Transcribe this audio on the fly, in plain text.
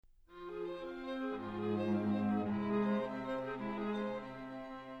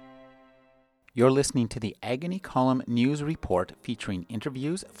You're listening to the Agony Column News Report featuring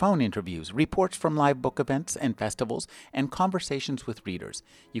interviews, phone interviews, reports from live book events and festivals, and conversations with readers.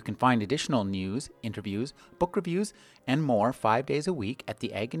 You can find additional news, interviews, book reviews, and more 5 days a week at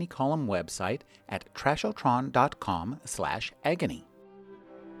the Agony Column website at trashotron.com/agony.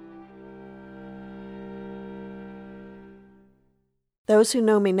 Those who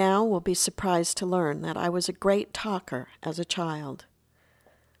know me now will be surprised to learn that I was a great talker as a child.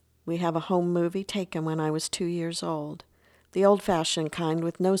 We have a home movie taken when I was 2 years old, the old-fashioned kind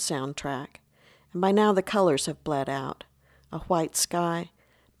with no soundtrack, and by now the colors have bled out. A white sky,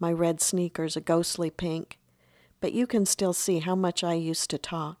 my red sneakers a ghostly pink, but you can still see how much I used to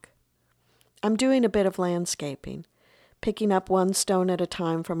talk. I'm doing a bit of landscaping, picking up one stone at a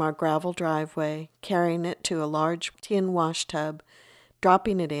time from our gravel driveway, carrying it to a large tin wash tub,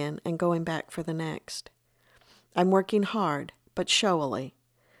 dropping it in, and going back for the next. I'm working hard, but showily.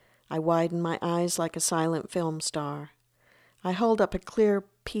 I widen my eyes like a silent film star. I hold up a clear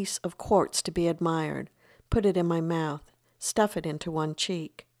piece of quartz to be admired, put it in my mouth, stuff it into one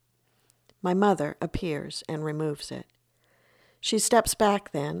cheek. My mother appears and removes it. She steps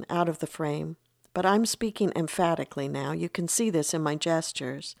back then, out of the frame, but I'm speaking emphatically now. You can see this in my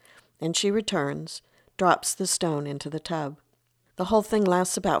gestures. And she returns, drops the stone into the tub. The whole thing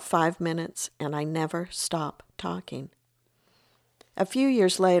lasts about 5 minutes, and I never stop talking. A few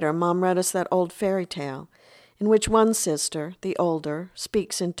years later, Mom read us that old fairy tale, in which one sister, the older,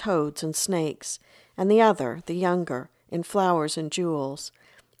 speaks in toads and snakes, and the other, the younger, in flowers and jewels.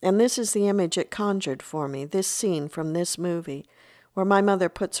 And this is the image it conjured for me, this scene from this movie, where my mother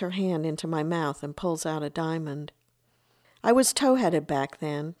puts her hand into my mouth and pulls out a diamond. I was tow-headed back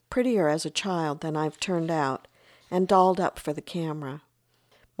then, prettier as a child than I've turned out, and dolled up for the camera.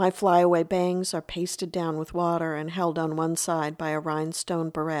 My flyaway bangs are pasted down with water and held on one side by a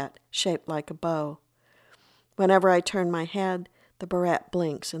rhinestone barrette shaped like a bow. Whenever I turn my head, the barrette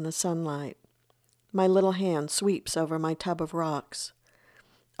blinks in the sunlight. My little hand sweeps over my tub of rocks.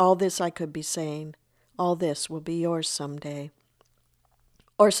 All this I could be saying. All this will be yours someday.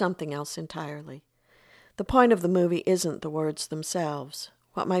 Or something else entirely. The point of the movie isn't the words themselves.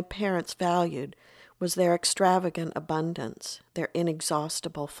 What my parents valued was their extravagant abundance, their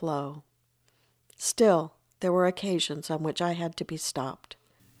inexhaustible flow. Still, there were occasions on which I had to be stopped.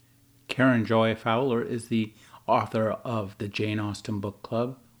 Karen Joy Fowler is the author of the Jane Austen Book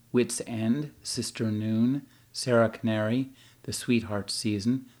Club, Wit's End, Sister Noon, Sarah Canary, The Sweetheart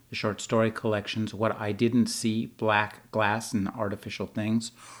Season, the short story collections What I Didn't See, Black Glass, and Artificial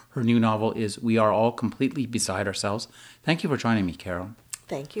Things. Her new novel is We Are All Completely Beside Ourselves. Thank you for joining me, Carol.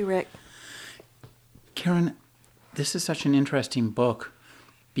 Thank you, Rick. Karen, this is such an interesting book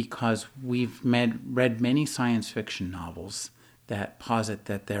because we've read many science fiction novels that posit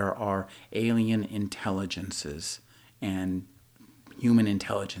that there are alien intelligences and human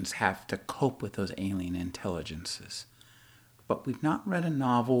intelligence have to cope with those alien intelligences. But we've not read a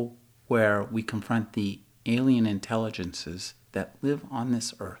novel where we confront the alien intelligences that live on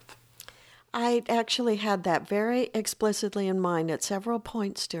this earth. I actually had that very explicitly in mind at several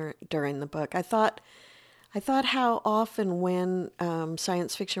points during the book. I thought how often when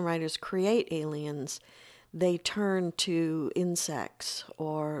science fiction writers create aliens, they turn to insects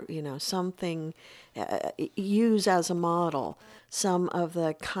or something, use as a model some of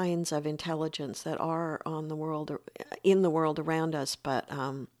the kinds of intelligence that are in the world around us, but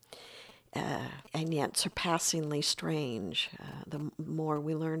and yet surpassingly strange. The more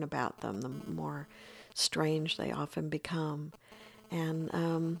we learn about them, the more strange they often become.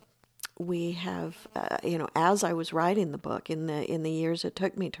 And we have, as I was writing the book, in the years it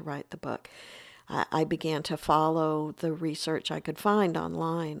took me to write the book, I began to follow the research I could find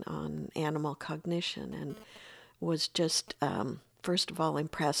online on animal cognition and was just, first of all,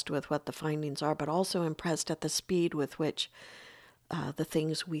 impressed with what the findings are, but also impressed at the speed with which the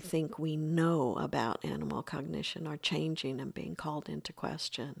things we think we know about animal cognition are changing and being called into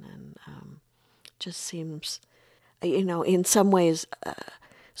question. And just seems, in some ways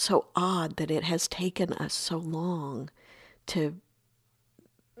so odd that it has taken us so long to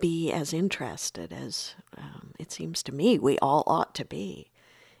be as interested as it seems to me we all ought to be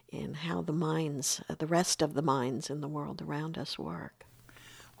in how the rest of the minds in the world around us work.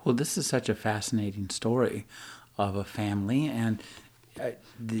 Well, this is such a fascinating story of a family, and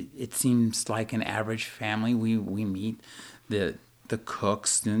it seems like an average family. We meet the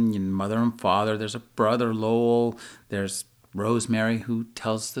cooks and mother and father. There's a brother, Lowell. There's Rosemary, who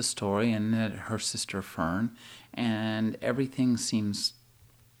tells the story, and her sister Fern, and everything seems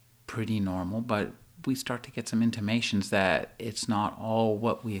pretty normal, but we start to get some intimations that it's not all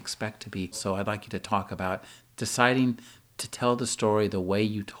what we expect to be. So I'd like you to talk about deciding to tell the story the way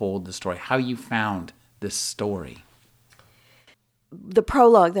you told the story, how you found this story. The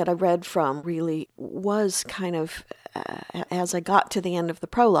prologue that I read from really was kind of, as I got to the end of the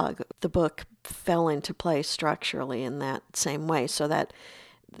prologue, the book fell into place structurally in that same way, so that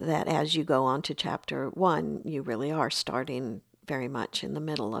as you go on to chapter 1, you really are starting very much in the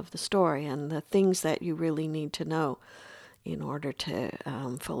middle of the story, and the things that you really need to know in order to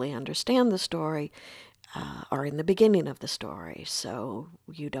fully understand the story are in the beginning of the story. So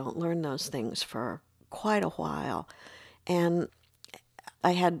you don't learn those things for quite a while. And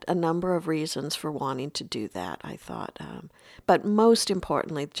I had a number of reasons for wanting to do that, I thought. But most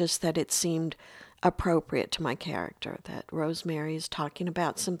importantly, just that it seemed appropriate to my character, that Rosemary is talking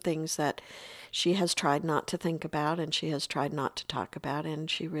about some things that she has tried not to think about and she has tried not to talk about,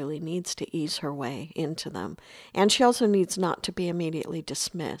 and she really needs to ease her way into them. And she also needs not to be immediately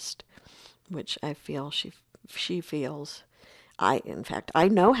dismissed, which I feel she feels. In fact, I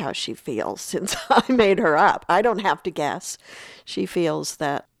know how she feels since I made her up. I don't have to guess. She feels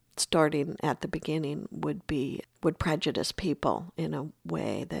that starting at the beginning would prejudice people in a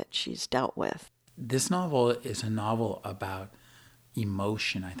way that she's dealt with. This novel is a novel about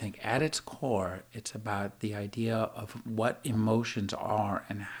emotion. I think at its core, it's about the idea of what emotions are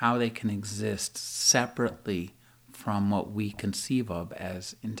and how they can exist separately from what we conceive of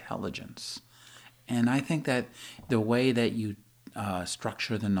as intelligence. And I think that the way that you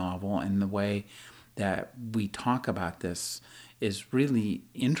structure the novel and the way that we talk about this is really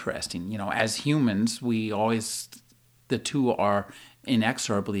interesting. You know, as humans, the two are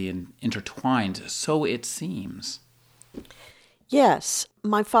inexorably intertwined, so it seems. Yes,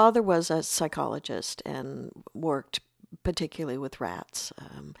 my father was a psychologist and worked particularly with rats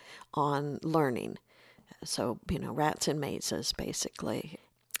on learning. So, rats in mazes, basically.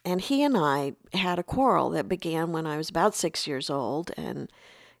 And he and I had a quarrel that began when I was about 6 years old, and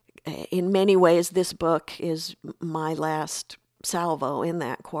in many ways this book is my last salvo in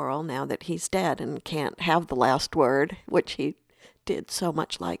that quarrel, now that he's dead and can't have the last word, which he did so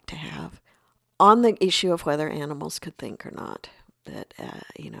much like to have, on the issue of whether animals could think or not. That,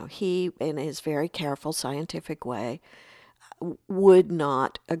 he, in his very careful scientific way, would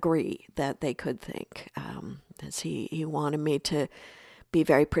not agree that they could think. As he wanted me to be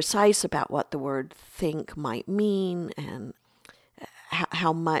very precise about what the word think might mean and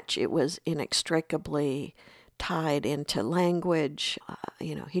how much it was inextricably tied into language.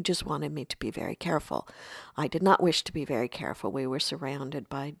 He just wanted me to be very careful. I did not wish to be very careful. We were surrounded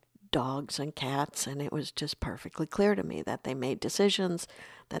by dogs and cats, and it was just perfectly clear to me that they made decisions,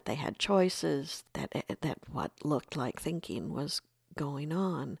 that they had choices, that what looked like thinking was going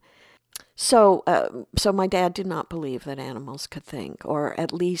on. So my dad did not believe that animals could think, or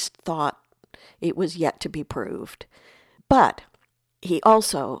at least thought it was yet to be proved. But he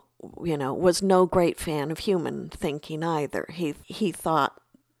also, was no great fan of human thinking either. He thought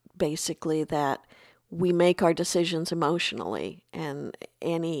basically that we make our decisions emotionally, and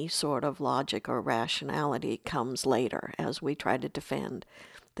any sort of logic or rationality comes later as we try to defend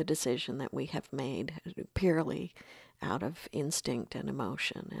the decision that we have made purely out of instinct and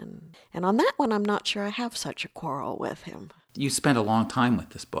emotion. And on that one, I'm not sure I have such a quarrel with him. You spent a long time with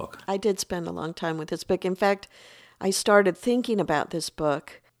this book. I did spend a long time with this book. In fact, I started thinking about this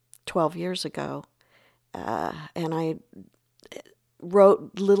book 12 years ago, and I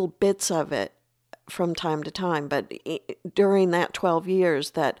wrote little bits of it from time to time. But during that 12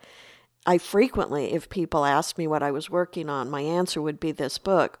 years that I frequently, if people asked me what I was working on, my answer would be this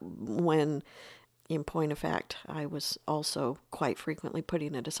book, when in point of fact, I was also quite frequently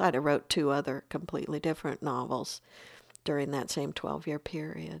putting it aside. I wrote 2 other completely different novels during that same 12-year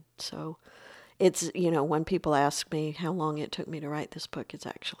period. So it's, when people ask me how long it took me to write this book, it's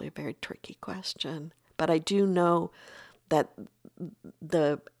actually a very tricky question. But I do know that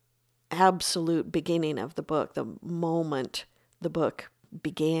the absolute beginning of the book, the moment the book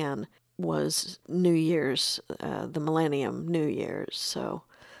began, was New Year's, the Millennium New Year's. So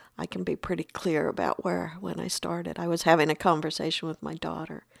I can be pretty clear about when I started. I was having a conversation with my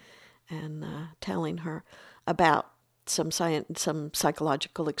daughter and telling her about some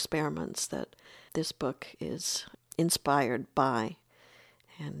psychological experiments that this book is inspired by.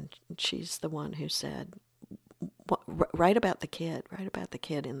 And she's the one who said, write about the kid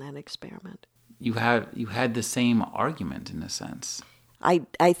in that experiment. You had the same argument in a sense.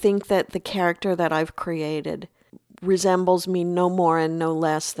 I think that the character that I've created resembles me no more and no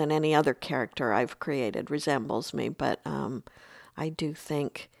less than any other character I've created resembles me, but I do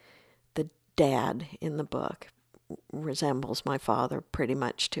think the dad in the book resembles my father pretty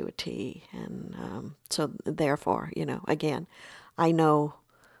much to a T. And so therefore, again, I know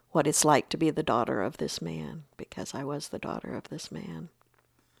what it's like to be the daughter of this man because I was the daughter of this man.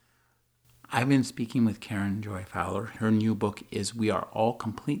 I've been speaking with Karen Joy Fowler. Her new book is We Are All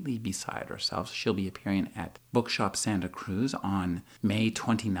Completely Beside Ourselves. She'll be appearing at Bookshop Santa Cruz on May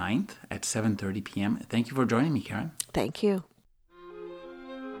 29th at 7:30 p.m. Thank you for joining me, Karen. Thank you.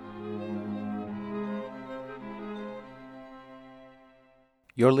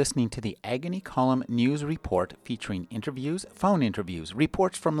 You're listening to the Agony Column News Report featuring interviews, phone interviews,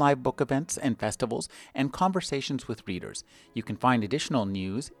 reports from live book events and festivals, and conversations with readers. You can find additional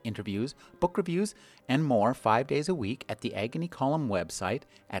news, interviews, book reviews, and more 5 days a week at the Agony Column website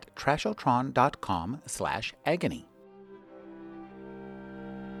at trashotron.com/agony.